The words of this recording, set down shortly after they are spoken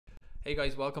Hey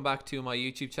guys, welcome back to my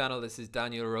YouTube channel. This is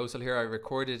Daniel Rosehill here. I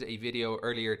recorded a video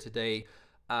earlier today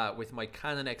with my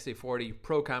Canon XA40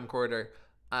 Pro camcorder,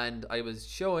 and I was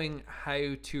showing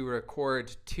how to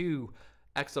record two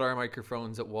XLR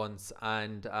microphones at once,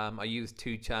 and I used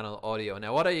two-channel audio.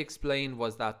 Now what I explained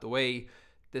was that the way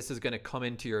this is going to come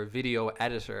into your video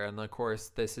editor, and of course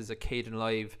this is a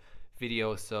Kdenlive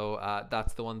video, so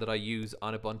that's the one that I use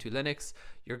on Ubuntu Linux.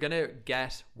 You're going to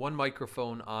get one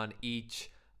microphone on each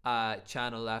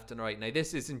channel left and right. Now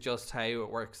this isn't just how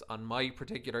it works on my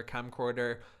particular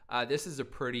camcorder. This is a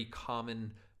pretty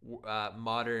common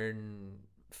modern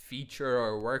feature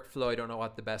or workflow. I don't know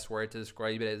what the best word to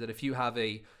describe it is. That if you have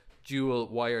a dual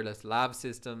wireless lav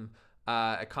system,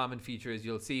 a common feature is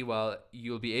you'll see, well,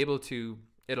 you'll be able to,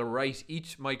 it'll write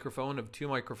each microphone of two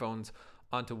microphones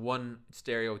onto one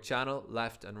stereo channel,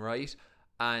 left and right.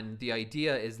 And the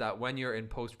idea is that when you're in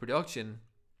post-production,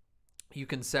 you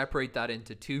can separate that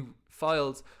into two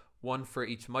files, one for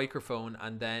each microphone,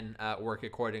 and then work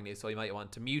accordingly. So you might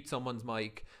want to mute someone's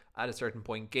mic at a certain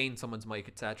point, gain someone's mic,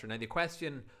 etc. Now the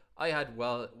question I had,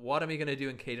 well, what am I going to do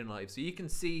in Kdenlive? So you can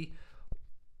see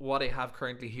what I have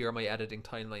currently here on my editing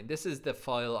timeline. This is the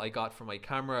file I got from my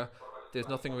camera. There's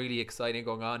nothing really exciting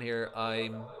going on here.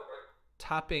 I'm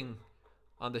tapping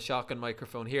on the shotgun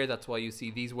microphone here. That's why you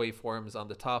see these waveforms on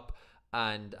the top,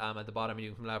 and at the bottom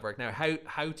you can lab work. Now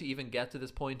how to even get to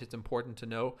this point, it's important to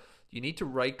know you need to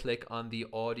right click on the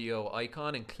audio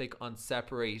icon and click on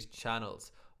separate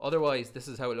channels. Otherwise this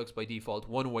is how it looks by default,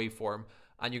 one waveform,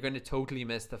 and you're going to totally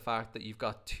miss the fact that you've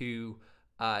got two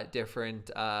different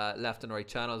left and right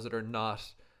channels that are not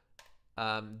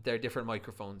they're different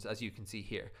microphones, as you can see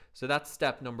here. So that's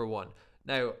step number one.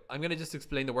 Now, I'm going to just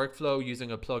explain the workflow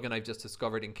using a plugin I've just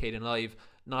discovered in Kdenlive,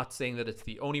 not saying that it's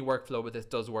the only workflow, but this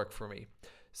does work for me.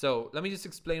 So let me just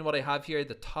explain what I have here.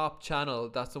 The top channel,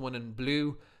 that's the one in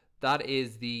blue, that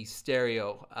is the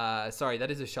stereo. Sorry, that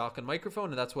is a shotgun microphone,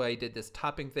 and that's why I did this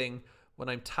tapping thing. When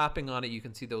I'm tapping on it, you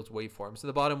can see those waveforms. So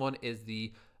the bottom one is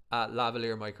the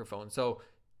lavalier microphone. So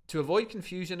to avoid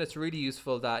confusion, it's really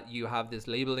useful that you have this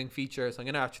labeling feature. So I'm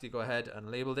going to actually go ahead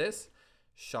and label this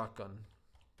shotgun.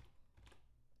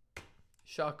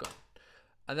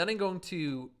 And then I'm going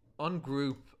to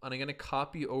ungroup, and I'm going to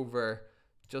copy over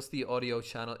just the audio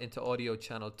channel into audio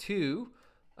channel 2.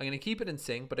 I'm going to keep it in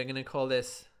sync, but I'm going to call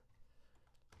this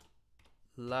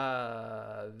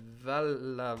I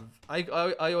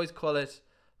always call it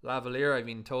lavalier. I've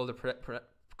been told the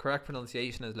correct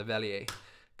pronunciation is lavalier,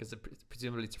 because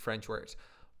presumably it's a French word.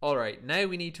 All right, now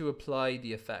we need to apply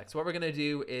the effects. What we're going to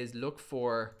do is look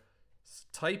for,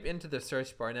 type into the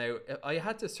search bar. Now I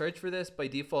had to search for this. By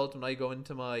default, when I go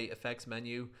into my effects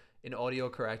menu in audio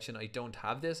correction, I don't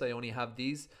have this, I only have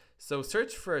these. So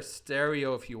search for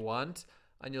stereo if you want,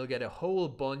 and you'll get a whole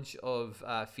bunch of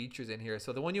features in here.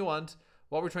 So the one you want,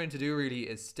 what we're trying to do really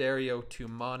is stereo to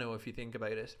mono, if you think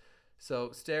about it.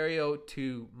 So stereo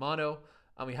to mono,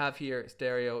 and we have here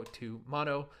stereo to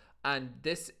mono, and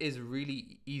this is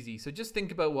really easy. So just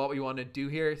think about what we want to do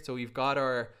here. So we've got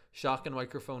our shotgun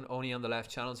microphone only on the left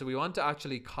channel, so we want to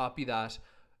actually copy that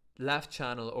left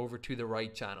channel over to the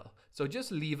right channel. So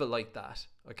just leave it like that,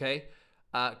 okay?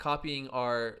 Copying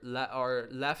our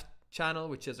left channel,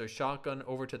 which is our shotgun,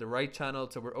 over to the right channel.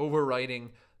 So we're overwriting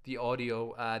the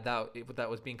audio that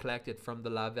was being collected from the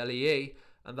lavalier,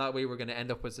 and that way we're going to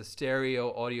end up with a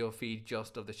stereo audio feed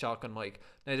just of the shotgun mic.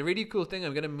 Now the really cool thing,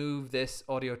 I'm going to move this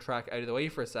audio track out of the way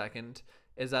for a second,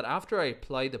 is that after I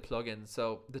apply the plugin,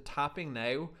 so the tapping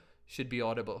now should be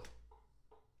audible.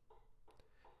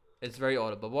 It's very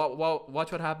audible.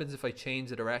 Watch what happens if I change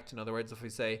the direction. In other words, if we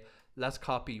say let's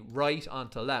copy right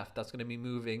onto left, that's going to be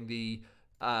moving the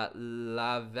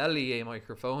lavalier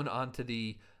microphone onto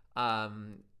the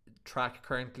track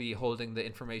currently holding the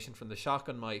information from the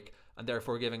shotgun mic, and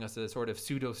therefore giving us a sort of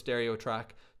pseudo stereo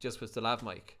track just with the lav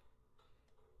mic.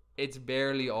 It's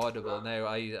barely audible.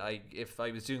 Now if I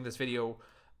was doing this video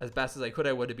as best as I could,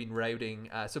 I would have been routing.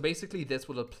 So basically this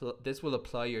will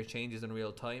apply your changes in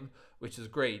real time, which is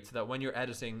great, so that when you're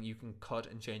editing you can cut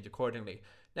and change accordingly.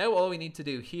 Now all we need to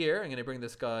do here, I'm going to bring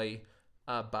this guy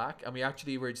back, and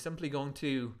we're simply going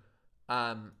to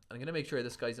I'm going to make sure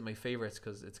this guy's in my favorites,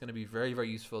 because it's going to be very, very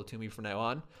useful to me from now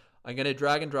on. I'm going to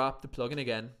drag and drop the plugin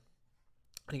again.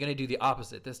 I'm going to do the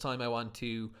opposite. This time I want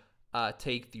to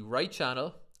take the right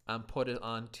channel and put it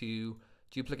onto,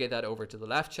 duplicate that over to the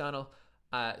left channel.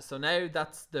 So now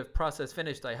that's the process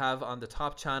finished. I have on the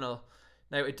top channel.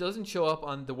 Now it doesn't show up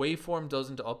on the waveform,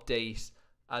 doesn't update,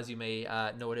 as you may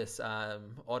notice,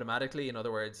 automatically. In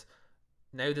other words,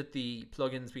 now that the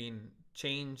plugin's been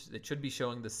changed, it should be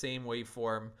showing the same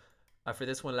waveform For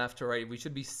this one, left to right, we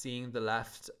should be seeing the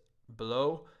left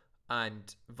below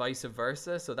and vice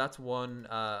versa. So that's one,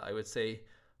 I would say,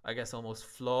 I guess almost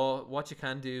flaw. What you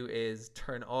can do is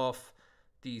turn off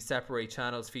the separate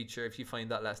channels feature if you find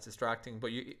that less distracting.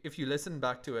 But if you listen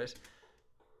back to it,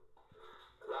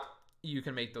 you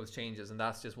can make those changes, and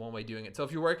that's just one way of doing it. So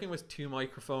if you're working with two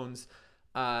microphones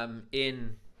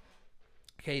in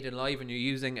Kdenlive and you're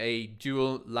using a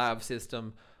dual lav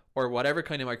system or whatever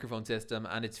kind of microphone system,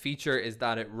 and its feature is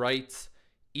that it writes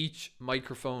each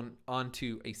microphone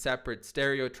onto a separate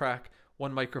stereo track,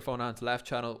 one microphone onto left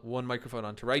channel, one microphone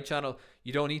onto right channel.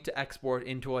 You don't need to export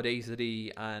into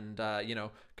Audacity and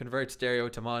convert stereo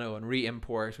to mono and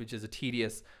re-import, which is a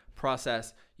tedious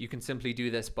process. You can simply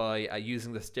do this by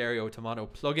using the stereo to mono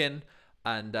plugin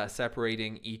and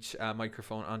separating each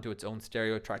microphone onto its own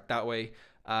stereo track that way.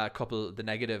 The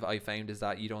negative I found is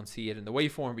that you don't see it in the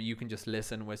waveform, but you can just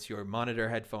listen with your monitor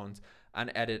headphones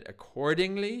and edit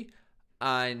accordingly.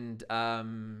 And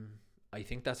I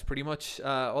think that's pretty much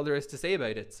all there is to say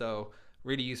about it. So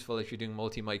really useful if you're doing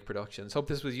multi-mic productions. Hope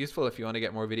this was useful. If you want to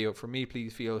get more video from me,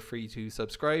 please feel free to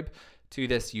subscribe to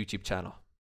this YouTube channel.